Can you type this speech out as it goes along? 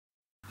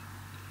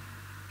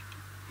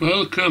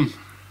Welcome.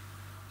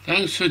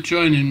 Thanks for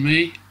joining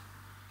me.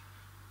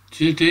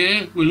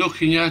 Today we're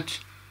looking at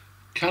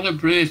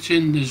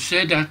calibrating the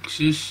Z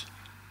axis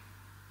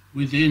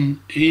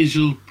within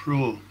Easel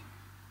Pro.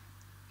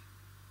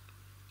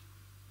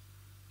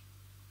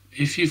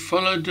 If you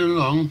followed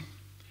along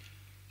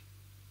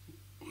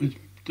with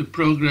the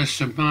progress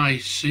of my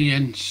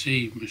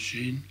CNC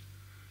machine,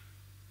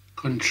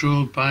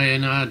 controlled by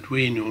an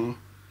Arduino,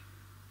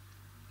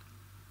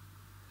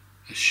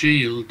 a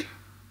shield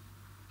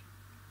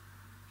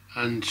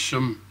and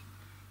some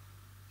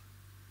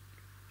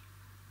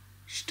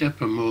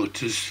stepper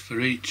motors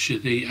for each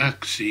of the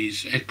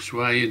axes X,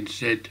 Y and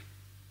Z,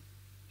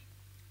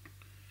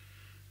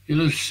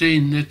 you'll have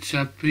seen that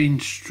I've been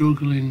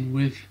struggling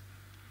with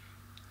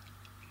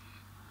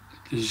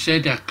the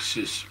Z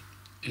axis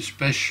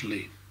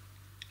especially.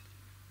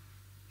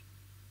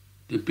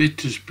 The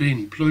bit has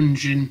been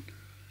plunging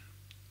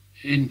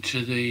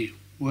into the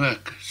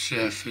work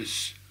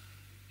surface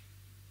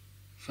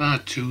far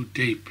too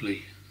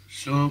deeply.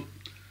 So,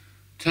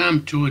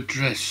 time to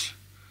address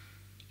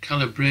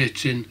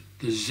calibrating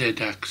the Z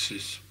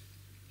axis.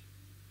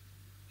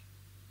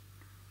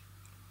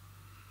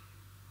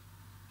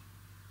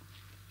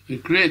 The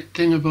great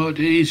thing about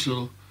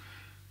Easel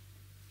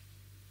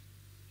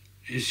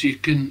is you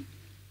can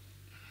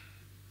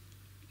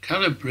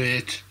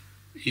calibrate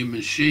your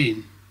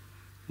machine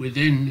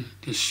within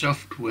the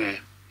software.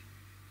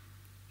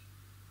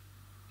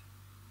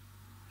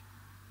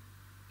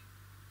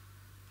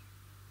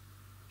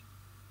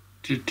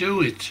 To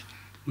do it,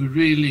 we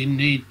really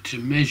need to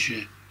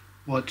measure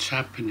what's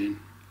happening.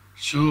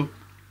 So,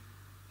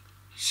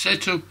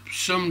 set up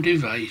some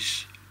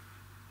device,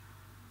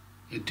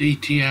 a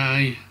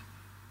DTI,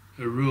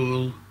 a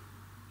rule,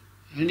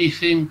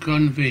 anything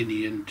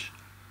convenient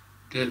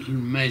that'll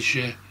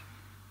measure,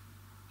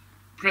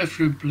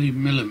 preferably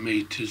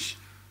millimeters,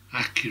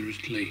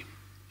 accurately.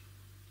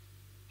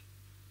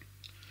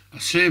 I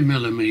say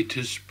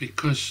millimeters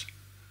because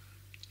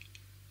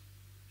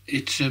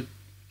it's a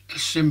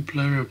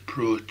simpler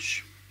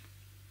approach.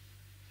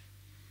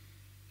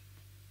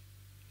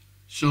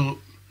 So,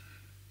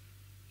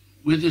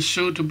 with a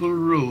suitable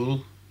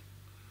rule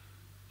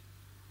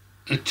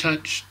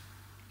attached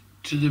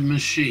to the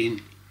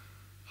machine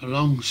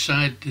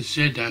alongside the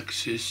Z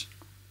axis,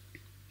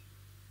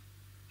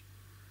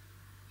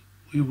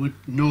 we would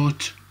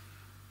note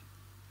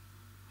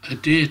a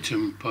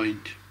datum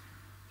point,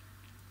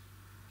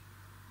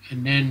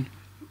 and then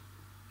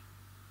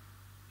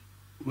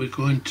we're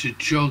going to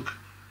jog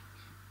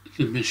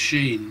the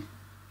machine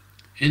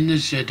in the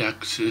Z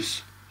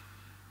axis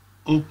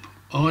up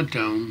or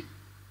down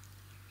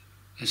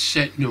a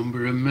set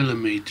number of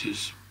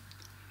millimeters,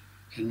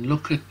 and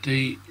look at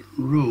the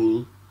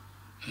rule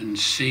and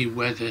see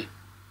whether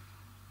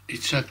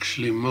it's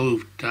actually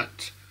moved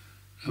that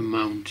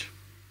amount.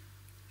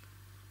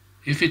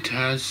 If it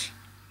has,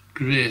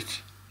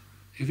 great.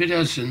 If it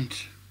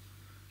hasn't,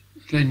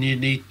 then you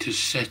need to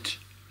set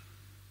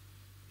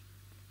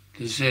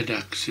the Z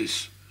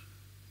axis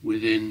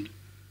within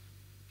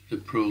the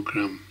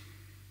program.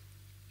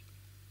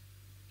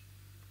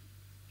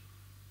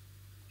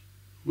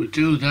 We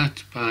do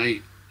that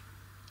by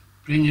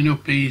bringing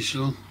up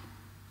Easel,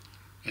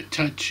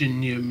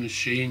 attaching your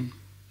machine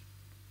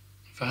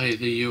via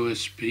the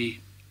USB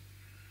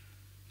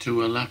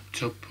to a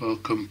laptop or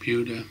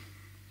computer.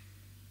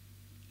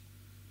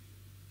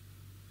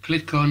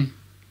 Click on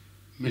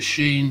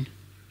Machine,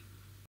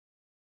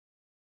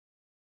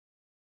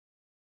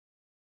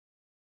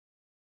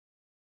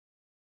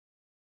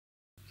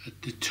 at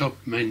the top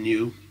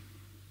menu.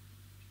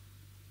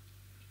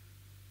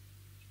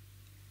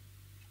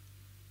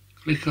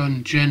 Click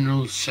on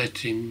General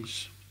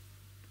Settings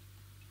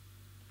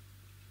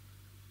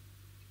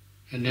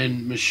and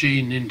then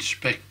Machine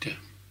Inspector,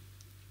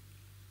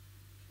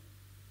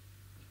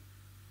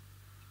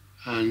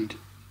 and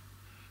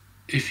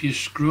if you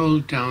scroll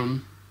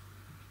down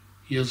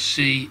you'll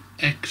see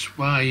X,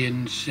 Y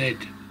and Z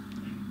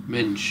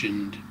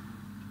mentioned.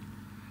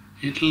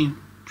 It'll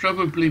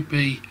probably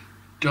be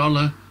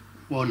 $100,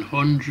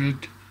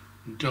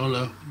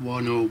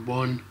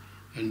 $101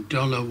 and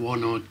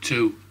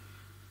 $102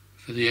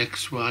 for the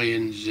X, Y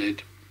and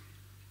Z.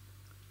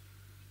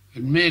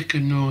 And make a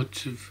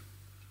note of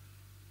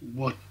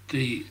what's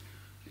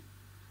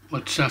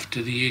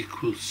after the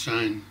equal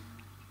sign.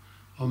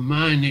 On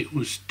mine it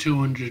was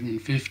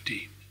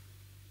 250.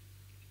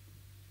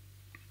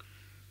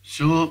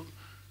 So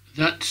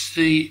that's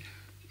the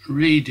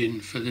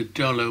reading for the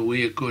dollar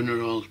we are going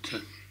to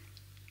alter.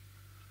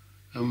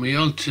 And we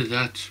alter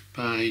that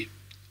by,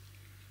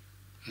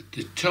 at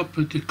the top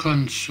of the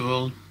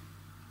console,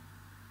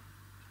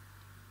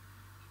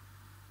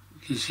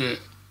 there's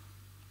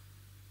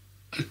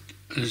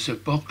a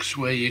box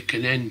where you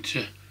can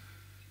enter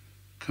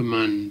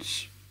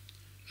commands,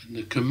 and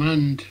the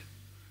command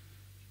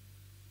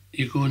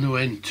you're going to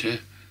enter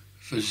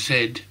for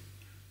Z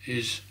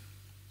is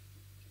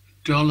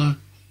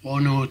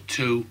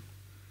 $102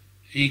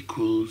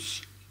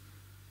 equals,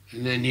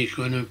 and then you're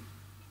going to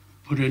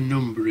put a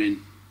number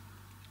in,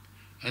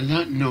 and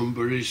that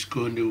number is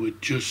going to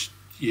adjust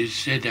your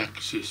Z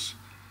axis.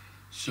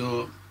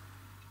 So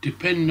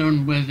depending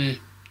on whether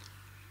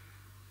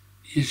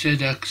your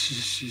Z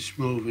axis is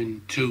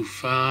moving too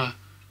far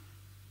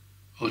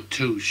or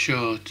too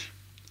short,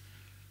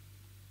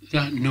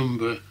 that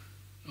number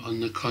on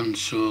the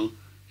console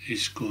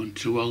is going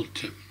to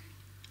alter.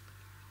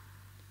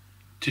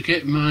 To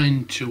get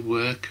mine to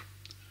work,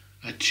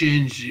 I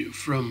changed it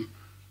from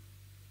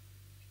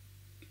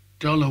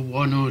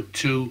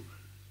 $102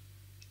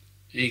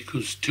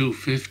 equals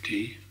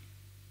 250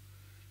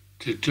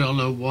 to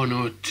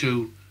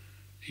 $102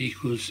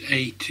 equals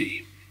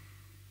 80.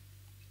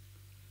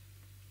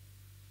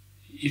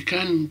 You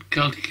can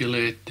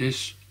calculate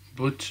this,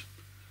 but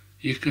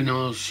you can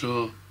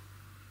also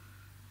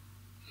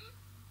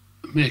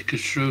make a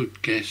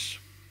shrewd guess.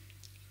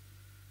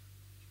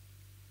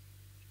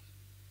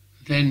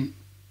 Then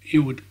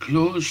you would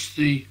close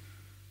the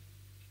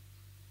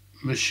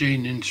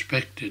machine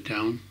inspector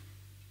down,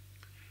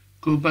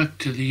 go back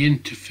to the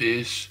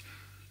interface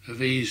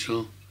of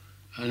Easel,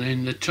 and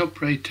in the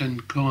top right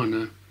hand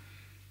corner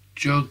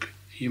jog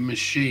your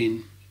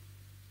machine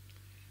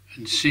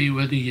and see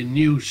whether your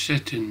new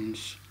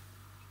settings,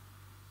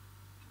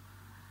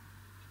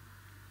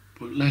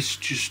 but let's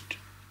just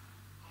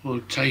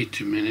hold tight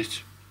a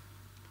minute.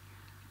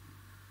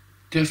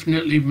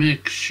 Definitely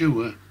make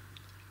sure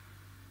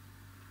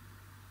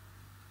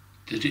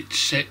that it's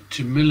set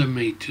to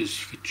millimeters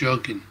for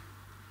jogging.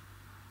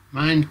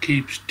 Mine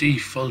keeps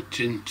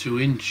defaulting to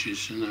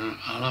inches, and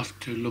I'll have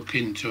to look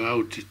into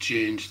how to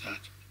change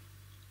that.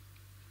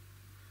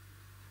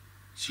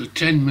 So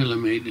 10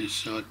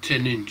 millimeters or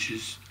 10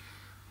 inches,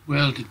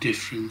 world of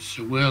difference,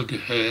 a world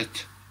of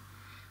hurt.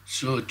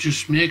 So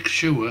just make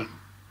sure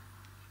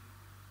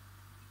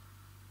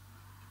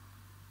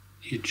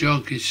your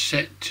jog is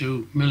set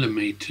to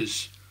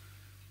millimeters.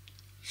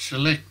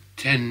 Select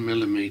 10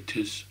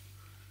 millimeters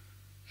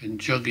and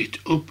jog it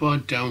up or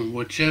down,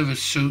 whichever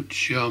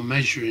suits your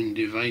measuring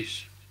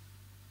device,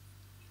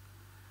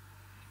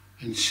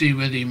 and see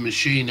whether your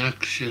machine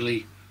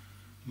actually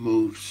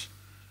moves.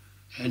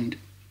 And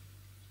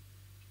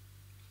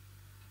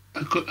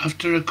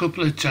after a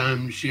couple of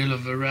times you'll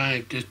have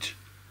arrived at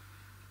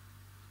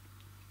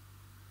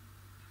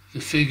the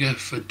figure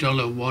for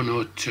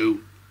 $102,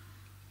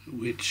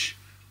 which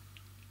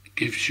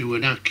gives you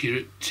an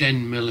accurate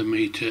 10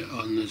 millimeter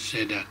on the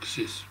Z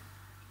axis.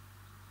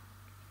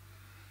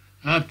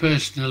 I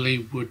personally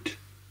would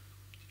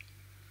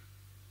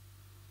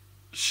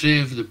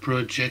save the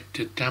project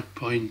at that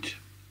point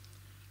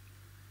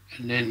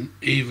and then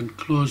even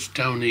close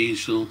down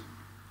Easel,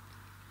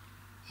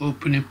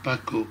 open it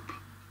back up,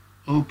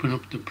 open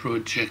up the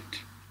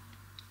project,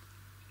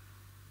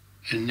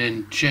 and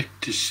then check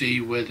to see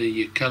whether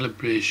your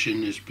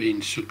calibration has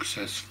been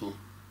successful.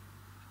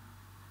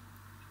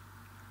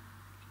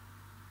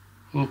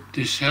 Hope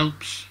this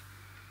helps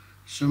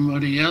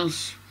somebody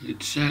else.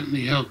 It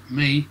certainly helped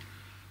me.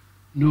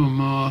 No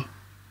more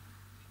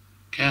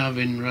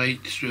carving right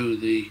through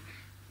the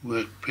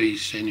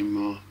workpiece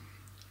anymore.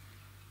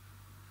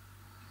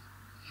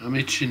 I'm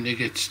itching to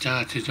get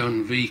started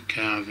on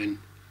V-carving.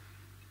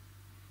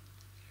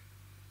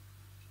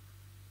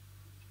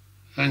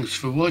 Thanks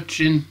for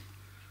watching.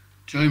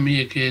 Join me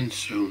again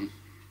soon.